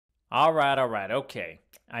All right, okay.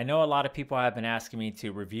 I know a lot of people have been asking me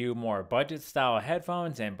to review more budget style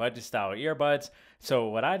headphones and budget style earbuds. So,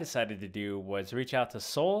 what I decided to do was reach out to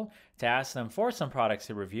Soul to ask them for some products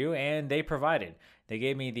to review, and they provided. They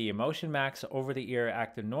gave me the Emotion Max over the ear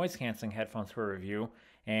active noise canceling headphones for review,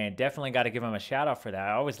 and definitely got to give them a shout out for that.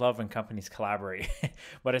 I always love when companies collaborate,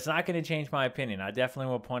 but it's not going to change my opinion. I definitely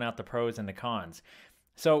will point out the pros and the cons.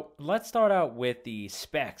 So, let's start out with the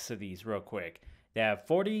specs of these real quick. They have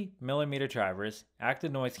 40 millimeter drivers,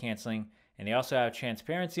 active noise canceling, and they also have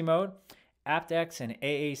transparency mode, aptX and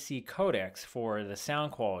AAC codecs for the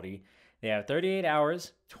sound quality. They have 38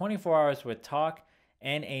 hours, 24 hours with talk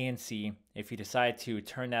and ANC if you decide to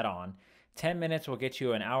turn that on. 10 minutes will get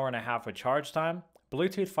you an hour and a half of charge time.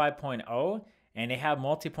 Bluetooth 5.0, and they have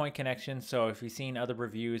multi-point connections. So if you've seen other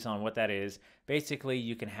reviews on what that is, basically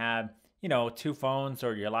you can have two phones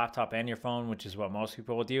or your laptop and your phone, which is what most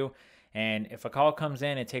people will do. And if a call comes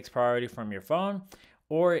in, it takes priority from your phone.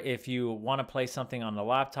 Or if you want to play something on the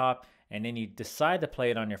laptop and then you decide to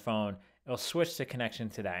play it on your phone, it'll switch the connection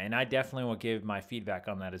to that. And I definitely will give my feedback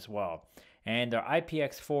on that as well. And they're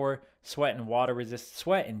IPX4 sweat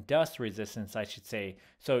and dust resistance, I should say.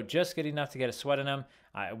 So just good enough to get a sweat in them.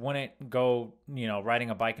 I wouldn't go, riding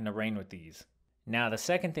a bike in the rain with these. Now, the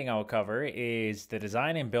second thing I will cover is the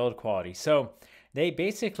design and build quality. So they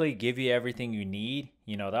basically give you everything you need.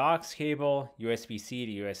 The aux cable, USB-C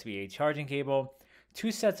to USB-A charging cable,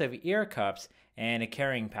 2 sets of ear cups, and a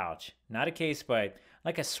carrying pouch. Not a case, but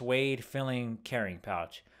like a suede filling carrying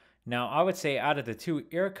pouch. Now, I would say out of the 2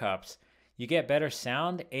 ear cups, you get better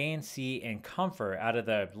sound, ANC, and comfort out of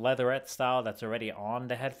the leatherette style that's already on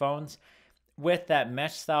the headphones. With that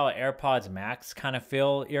mesh style AirPods Max kind of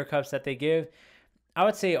feel ear cups that they give, I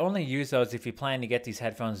would say only use those if you plan to get these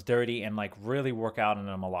headphones dirty and like really work out on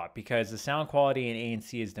them a lot, because the sound quality and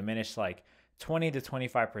ANC is diminished like 20 to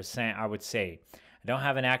 25%, I would say. I don't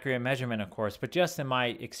have an accurate measurement, of course, but just in my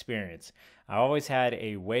experience, I always had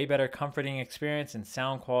a way better comforting experience in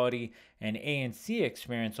sound quality and ANC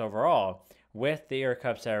experience overall with the ear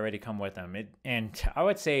cups that already come with them. And I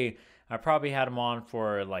would say I probably had them on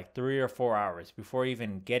for like 3 or 4 hours before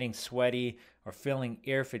even getting sweaty or feeling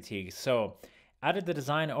ear fatigue. So out of the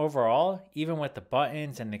design overall, even with the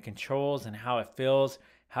buttons and the controls and how it feels,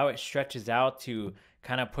 how it stretches out to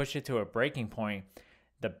kind of push it to a breaking point,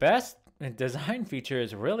 the best design feature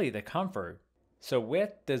is really the comfort. So with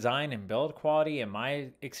design and build quality, in my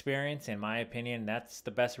experience, in my opinion, that's the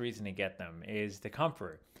best reason to get them, is the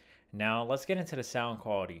comfort. Now let's get into the sound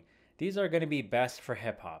quality. These are going to be best for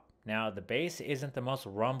hip hop. Now the bass isn't the most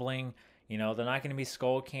rumbling, they're not going to be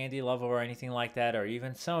Skull Candy level or anything like that, or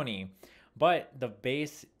even Sony. But the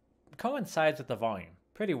bass coincides with the volume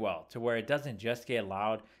pretty well to where it doesn't just get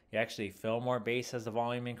loud. You actually feel more bass as the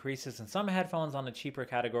volume increases. And some headphones on the cheaper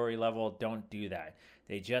category level don't do that.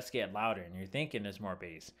 They just get louder and you're thinking there's more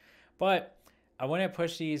bass. But I wouldn't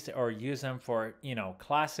push these or use them for,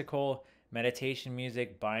 classical meditation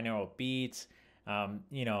music, binaural beats,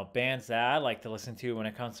 bands that I like to listen to when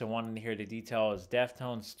it comes to wanting to hear the details,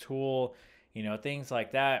 Deftones, Tool, things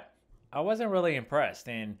like that. I wasn't really impressed.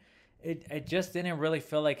 And it just didn't really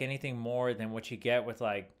feel like anything more than what you get with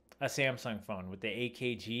like a Samsung phone with the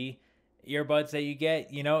AKG earbuds that you get.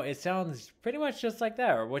 It sounds pretty much just like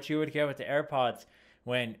that, or what you would get with the AirPods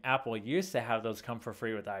when Apple used to have those come for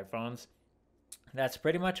free with iPhones. That's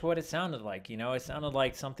pretty much what it sounded like. It sounded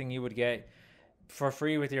like something you would get for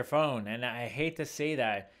free with your phone. And I hate to say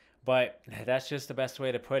that, but that's just the best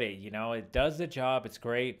way to put it. It does the job. It's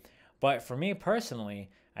great. But for me personally,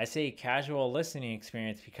 I say casual listening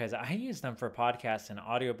experience because I use them for podcasts and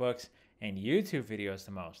audiobooks and YouTube videos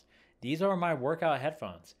the most. These are my workout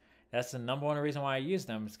headphones. That's the number one reason why I use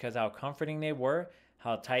them, is because how comforting they were,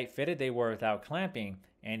 how tight fitted they were without clamping,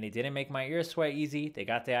 and they didn't make my ears sweat easy. They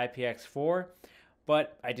got the IPX4,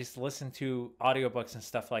 but I just listen to audiobooks and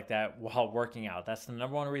stuff like that while working out. That's the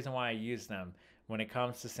number one reason why I use them when it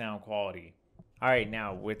comes to sound quality. All right,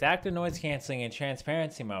 now with active noise canceling and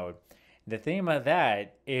transparency mode, the theme of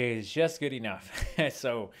that is just good enough.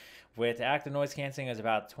 So with active noise canceling, is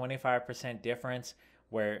about 25% difference,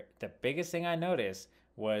 where the biggest thing I noticed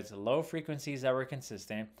was low frequencies that were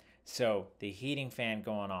consistent. So the heating fan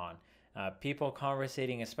going on, people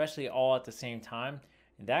conversating, especially all at the same time,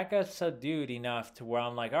 that got subdued enough to where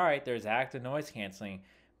I'm like, all right, there's active noise canceling,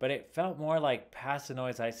 but it felt more like passive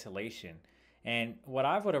noise isolation. And what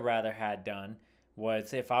I would have rather had done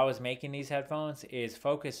was, if I was making these headphones, is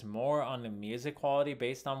focus more on the music quality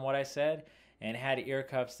based on what I said, and had ear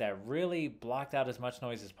cups that really blocked out as much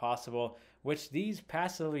noise as possible, which these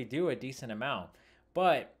passively do a decent amount.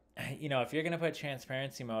 But if you're going to put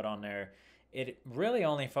transparency mode on there, it really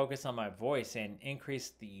only focused on my voice and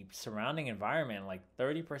increased the surrounding environment like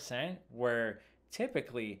 30%, where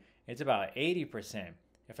typically it's about 80%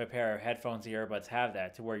 if a pair of headphones or earbuds have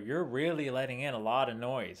that, to where you're really letting in a lot of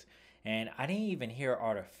noise. And I didn't even hear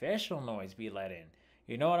artificial noise be let in.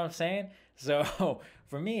 You know what I'm saying? So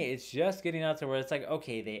for me, it's just getting out to where it's like,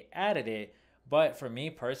 okay, they added it, but for me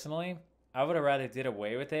personally, I would have rather did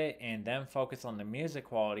away with it and then focus on the music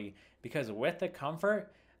quality, because with the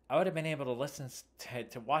comfort, I would have been able to listen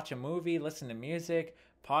to watch a movie, listen to music,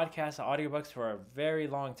 podcasts, audiobooks for a very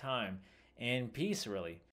long time in peace,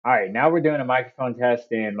 really. All right, now we're doing a microphone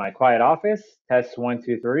test in my quiet office. Test one,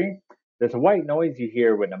 two, three. There's a white noise you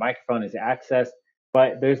hear when the microphone is accessed,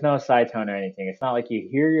 but there's no side tone or anything. It's not like you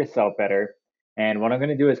hear yourself better. And what I'm going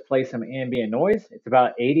to do is play some ambient noise. It's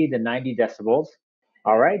about 80 to 90 decibels.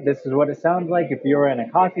 All right, this is what it sounds like if you were in a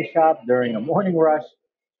coffee shop during a morning rush.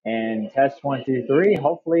 And test one, two, three.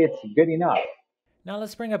 Hopefully, it's good enough. Now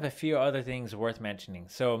let's bring up a few other things worth mentioning.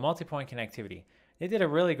 So multi-point connectivity. They did a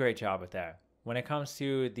really great job with that. When it comes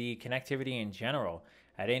to the connectivity in general,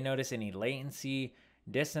 I didn't notice any latency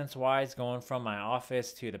distance-wise going from my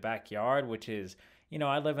office to the backyard, which is,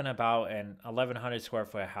 I live in about an 1100 square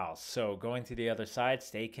foot house. So going to the other side,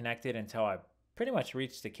 stay connected until I pretty much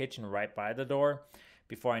reached the kitchen right by the door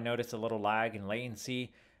before I noticed a little lag and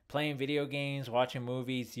latency. Playing video games, watching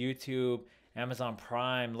movies, YouTube, Amazon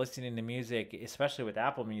Prime, listening to music, especially with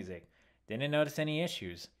Apple Music, didn't notice any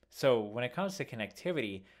issues. So when it comes to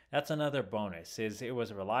connectivity, that's another bonus. Is it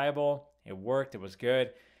was reliable, it worked, it was good,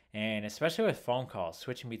 and especially with phone calls,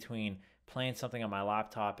 switching between playing something on my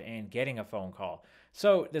laptop and getting a phone call.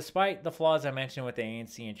 So despite the flaws I mentioned with the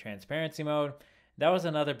ANC and transparency mode, that was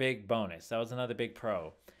another big bonus. That was another big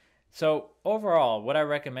pro. So overall, what I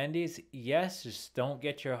recommend is, yes, just don't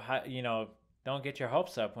get your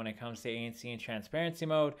hopes up when it comes to ANC and transparency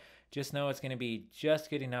mode. Just know it's going to be just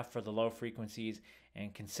good enough for the low frequencies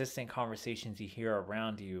and consistent conversations you hear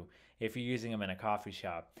around you if you're using them in a coffee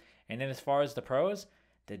shop. And then as far as the pros,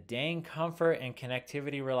 the dang comfort and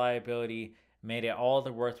connectivity reliability made it all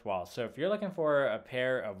the worthwhile. So if you're looking for a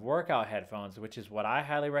pair of workout headphones, which is what I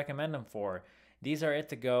highly recommend them for, these are it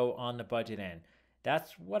to go on the budget end.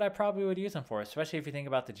 That's what I probably would use them for, especially if you think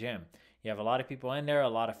about the gym. You have a lot of people in there, a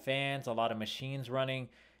lot of fans, a lot of machines running.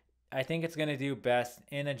 I think it's going to do best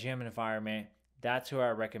in a gym environment. That's who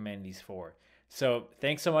I recommend these for. So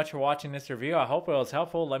thanks so much for watching this review. I hope it was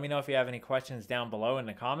helpful. Let me know if you have any questions down below in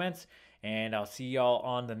the comments, and I'll see y'all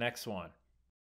on the next one.